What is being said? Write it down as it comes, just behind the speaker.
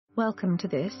Welcome to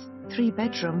this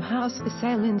 3-bedroom house for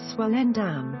sale in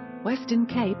Swellendam, Western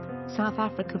Cape, South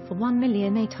Africa for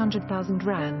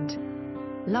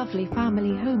R1,800,000. Lovely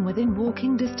family home within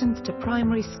walking distance to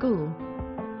primary school.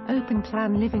 Open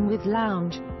plan living with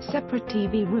lounge, separate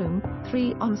TV room,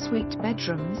 3 ensuite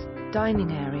bedrooms,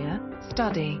 dining area,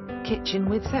 study, kitchen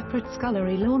with separate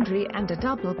scullery, laundry and a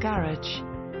double garage.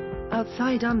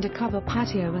 Outside undercover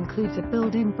patio includes a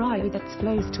built-in braai that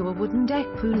flows to a wooden deck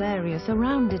pool area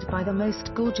surrounded by the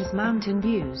most gorgeous mountain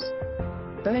views.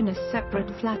 Bonus separate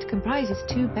flat comprises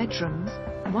 2 bedrooms,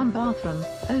 1 bathroom,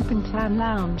 open plan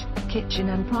lounge, kitchen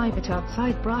and private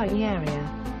outside braai area.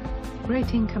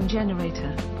 Great income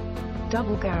generator.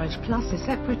 Double garage plus a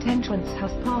separate entrance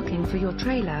has parking for your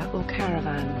trailer or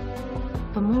caravan.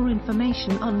 For more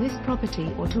information on this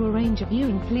property or to arrange a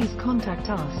viewing, please contact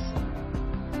us.